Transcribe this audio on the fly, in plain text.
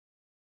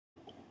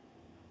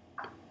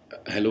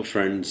Hello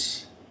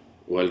friends,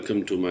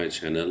 welcome to my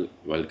channel,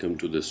 welcome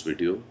to this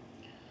video.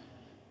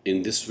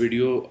 In this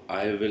video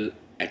I will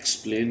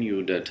explain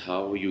you that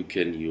how you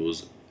can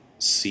use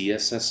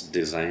CSS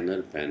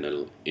designer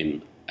panel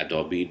in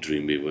Adobe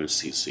Dreamweaver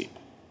CC.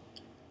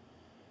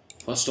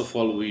 First of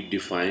all, we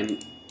define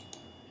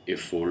a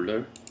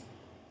folder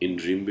in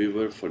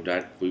Dreamweaver. For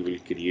that we will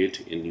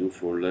create a new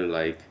folder,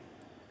 like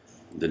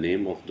the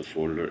name of the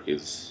folder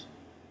is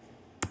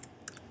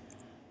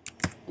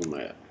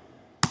Umaya.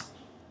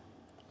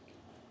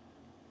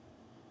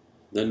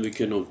 Then we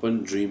can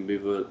open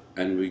Dreamweaver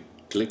and we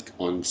click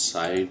on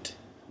site,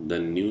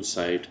 then new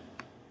site,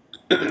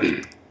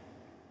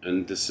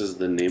 and this is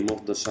the name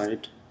of the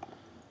site.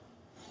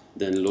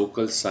 Then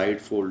local site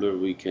folder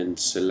we can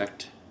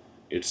select,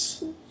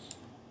 it's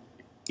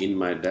in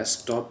my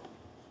desktop.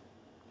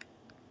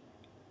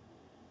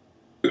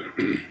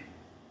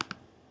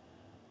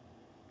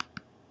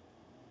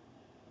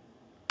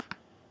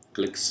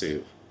 Click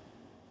save.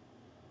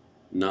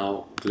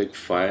 Now click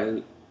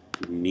file,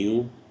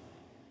 new.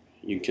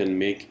 You can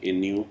make a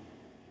new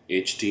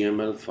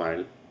HTML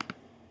file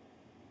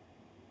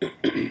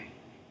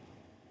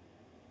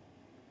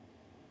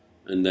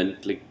and then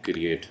click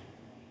create.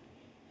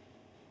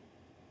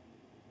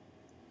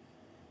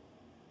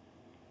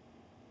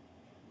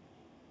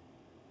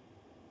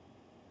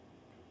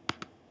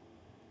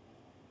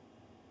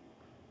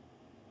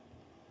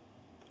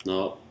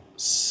 Now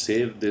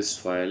save this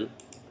file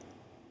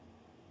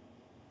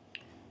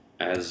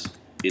as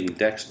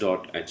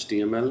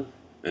index.html,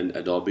 and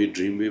Adobe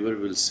Dreamweaver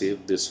will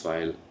save this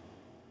file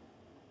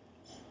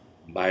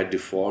by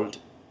default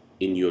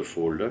in your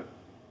folder.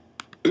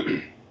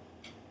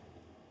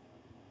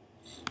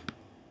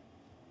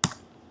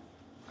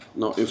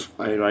 Now if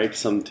I write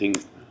something,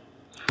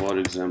 for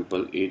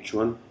example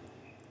h1,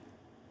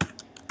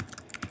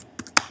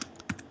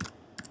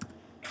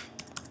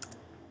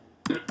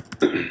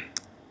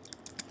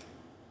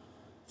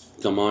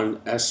 command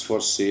S for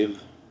save,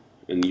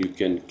 and you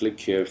can click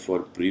here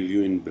for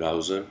preview in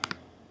browser.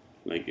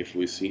 Like if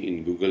we see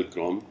in Google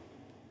Chrome,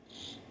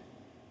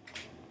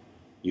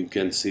 you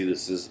can see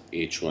this is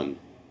h1.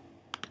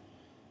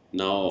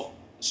 Now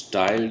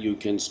style you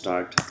can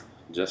start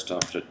just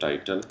after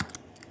title.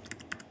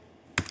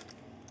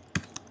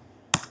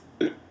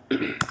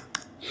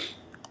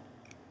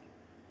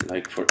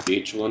 Like for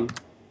h1,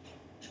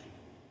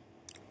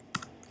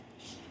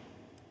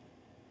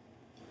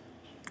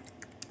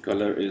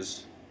 color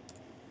is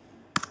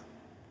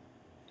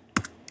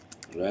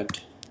red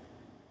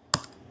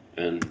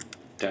and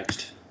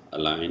text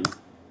align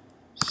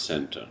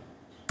center.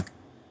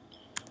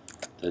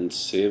 Then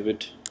save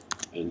it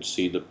and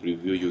see the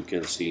preview. You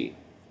can see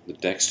the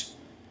text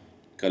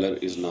color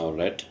is now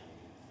red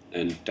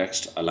and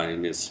text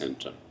align is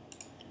center.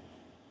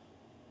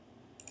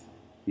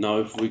 Now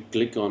if we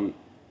click on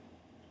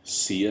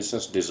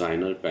CSS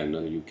designer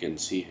panel, you can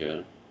see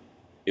here,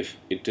 if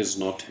it is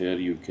not here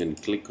you can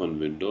click on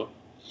window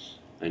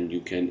and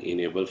you can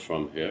enable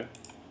from here.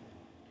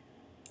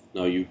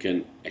 Now you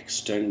can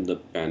extend the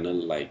panel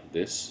like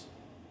this,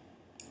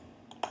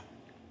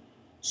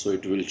 so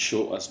it will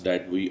show us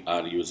that we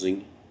are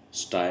using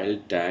style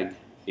tag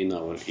in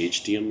our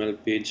HTML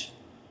page,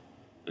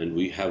 and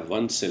we have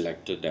one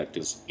selector, that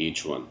is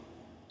h1.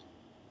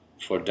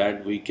 For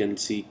that we can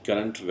see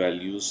current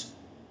values,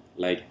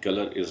 like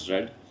color is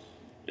red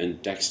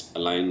and text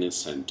align is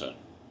center.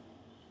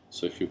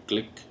 So if you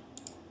click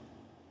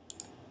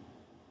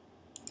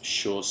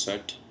show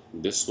set,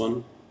 this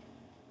one,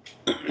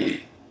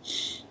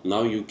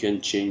 now you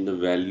can change the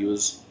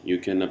values. You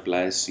can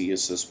apply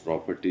CSS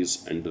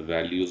properties and the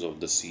values of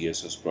the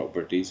CSS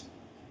properties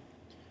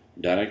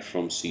direct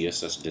from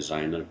CSS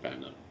designer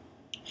panel.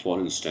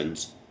 For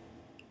instance,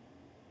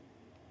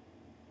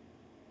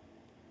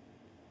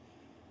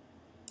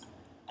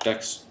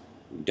 text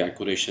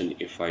decoration,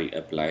 if I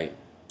apply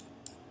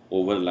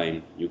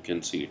overline, you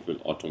can see it will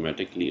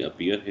automatically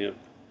appear here.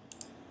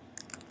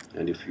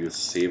 And if you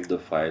save the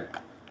file,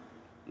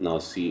 now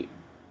see,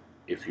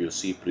 if you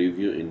see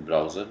preview in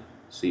browser,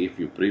 see if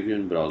you preview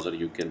in browser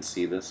you can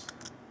see this.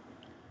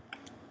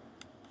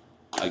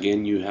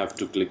 Again you have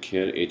to click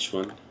here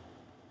h1.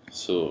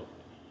 So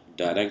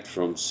direct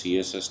from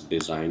CSS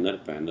designer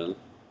panel,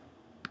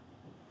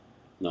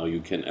 now you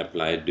can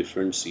apply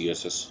different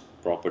CSS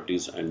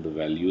properties and the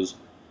values,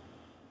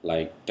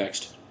 like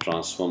text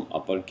transform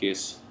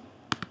uppercase,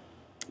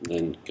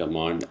 then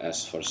command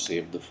S for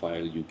save the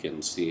file. You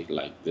can see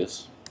like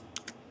this.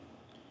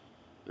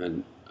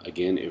 And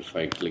again if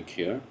I click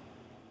here,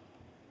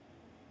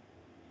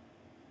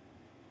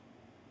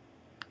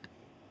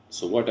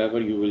 so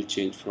whatever you will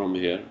change from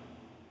here,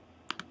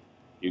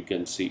 you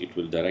can see it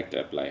will direct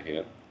apply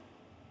here.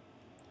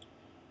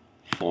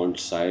 Font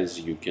size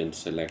you can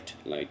select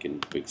like in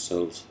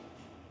pixels,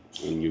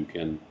 and you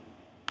can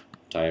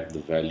type the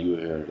value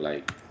here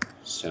like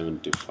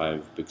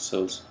 75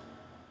 pixels.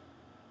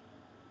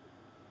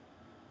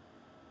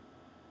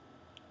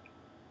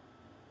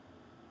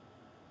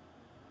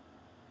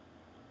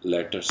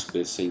 Letter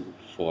spacing,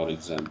 for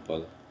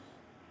example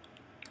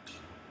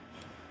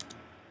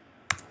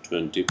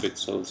 20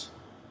 pixels.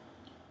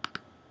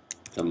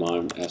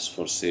 Command S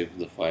for save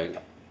the file.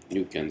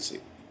 You can see.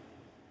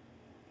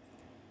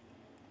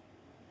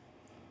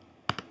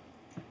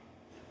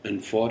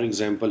 And for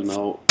example,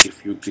 now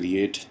if you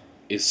create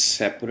a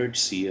separate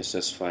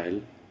CSS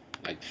file,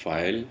 like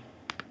file,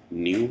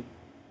 new,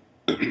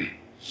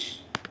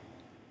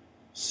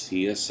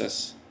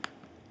 CSS,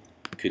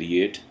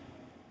 create,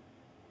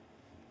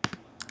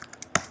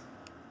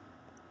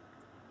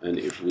 and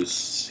if we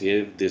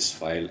save this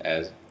file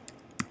as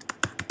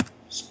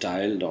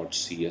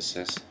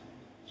style.css,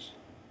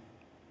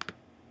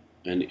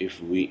 and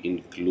if we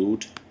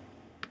include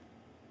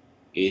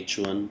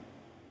h1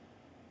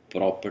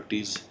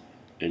 properties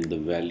and the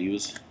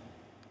values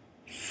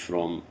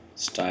from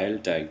style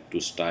tag to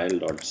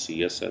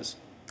style.css,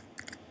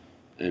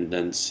 and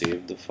then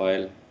save the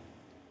file,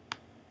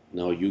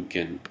 now you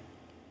can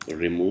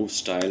remove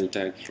style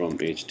tag from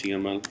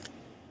HTML.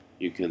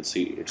 You can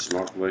see it's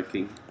not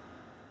working.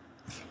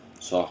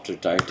 So after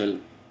title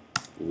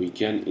we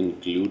can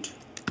include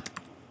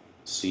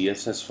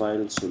CSS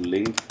file, so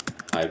link,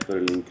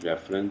 hyperlink,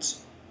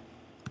 reference,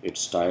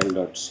 it's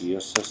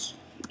style.css,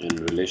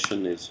 and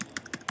relation is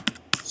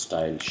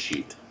style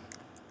sheet.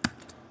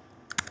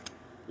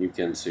 You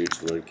can see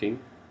it's working.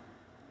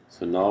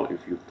 So now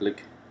if you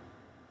click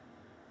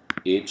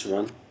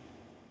H1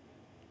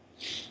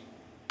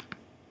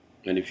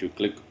 and if you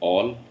click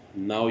all,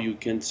 now you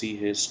can see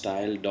here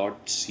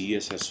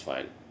style.css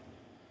file,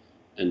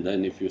 and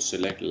then if you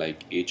select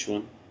like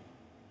H1,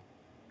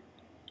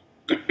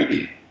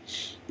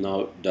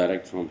 now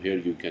direct from here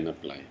you can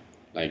apply.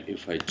 Like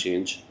if I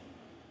change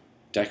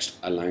text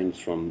align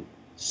from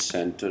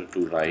center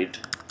to right,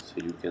 so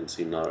you can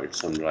see now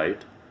it's on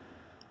right,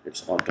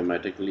 it's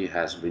automatically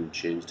has been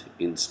changed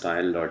in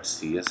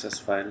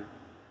style.css file.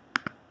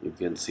 You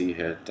can see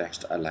here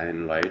text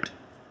align right.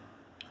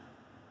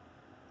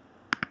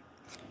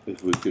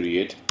 If we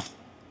create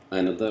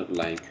another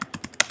like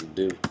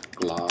div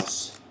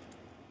class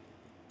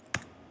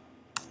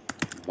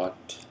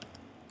but,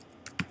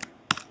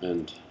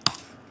 and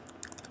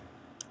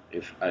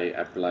if I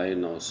apply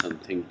now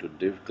something to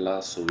div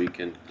class, so we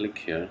can click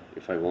here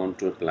if I want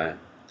to apply.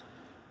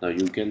 Now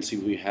you can see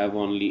we have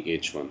only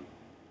h1,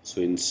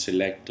 so in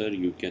selector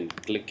you can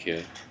click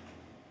here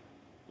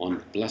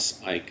on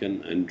plus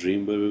icon, and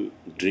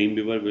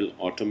Dreamweaver will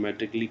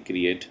automatically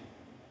create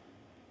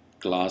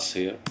class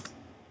here.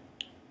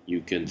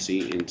 You can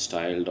see in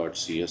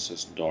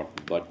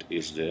style.css.but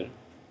is there.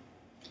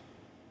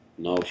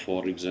 Now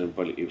for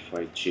example, if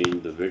I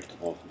change the width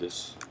of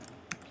this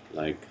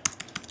like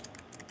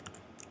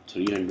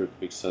 300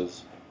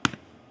 pixels,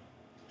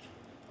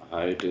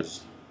 height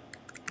is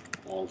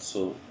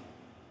also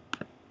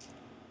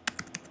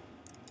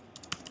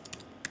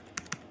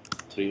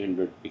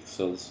 300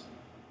 pixels,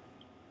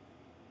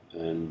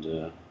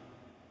 and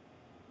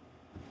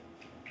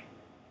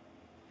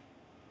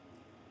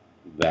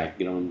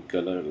background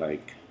color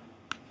like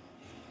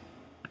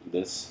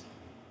this.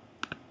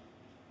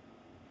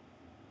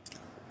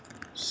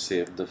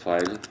 Save the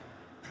file.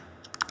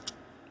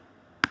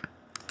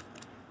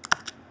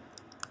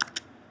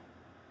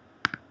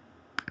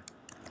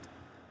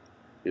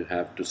 You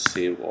have to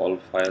save all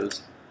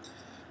files.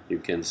 You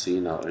can see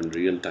now in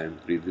real-time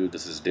preview,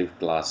 this is div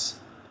class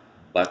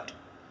but,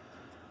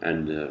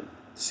 and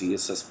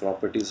CSS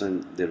properties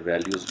and their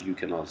values you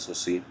can also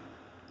see,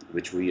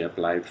 which we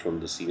applied from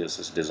the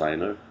CSS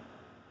designer.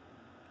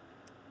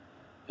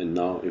 And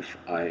now if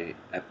I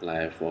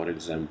apply for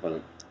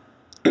example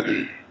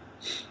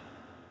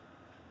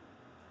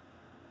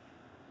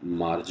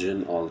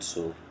margin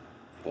also,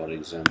 for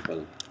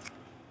example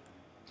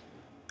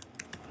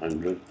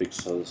 100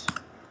 pixels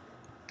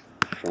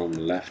from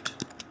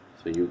left,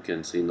 so you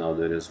can see now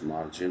there is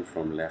margin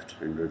from left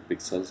 100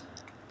 pixels.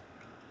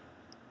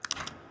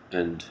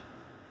 And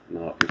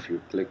now if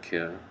you click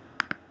here,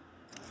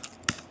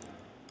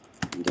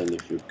 then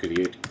if you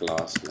create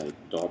class like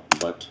dot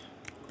but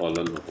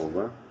colon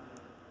over,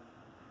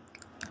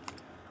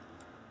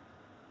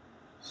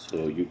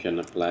 so you can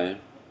apply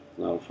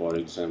now for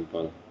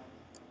example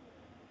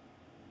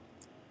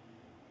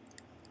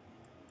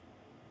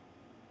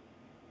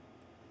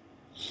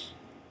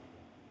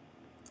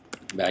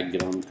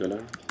background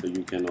color, so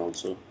you can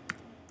also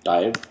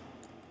type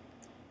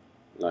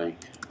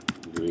like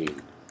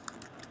green.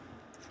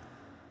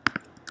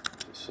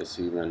 So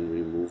see when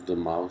we move the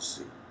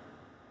mouse,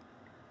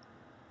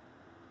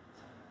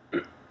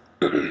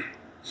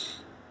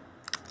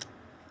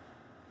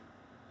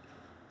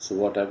 so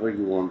whatever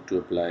you want to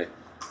apply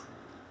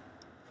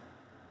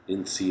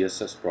in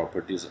CSS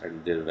properties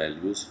and their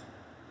values,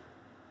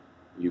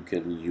 you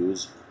can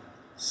use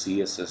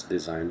CSS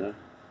designer,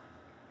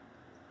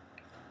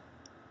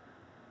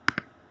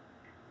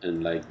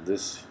 and like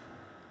this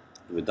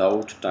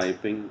without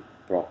typing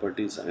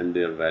properties and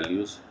their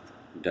values,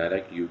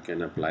 direct you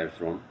can apply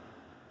from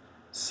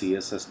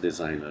CSS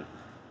designer.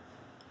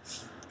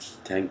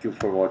 Thank you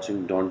for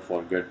watching. Don't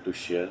forget to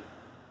share,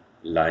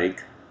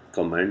 like,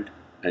 comment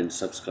and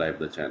subscribe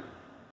the channel.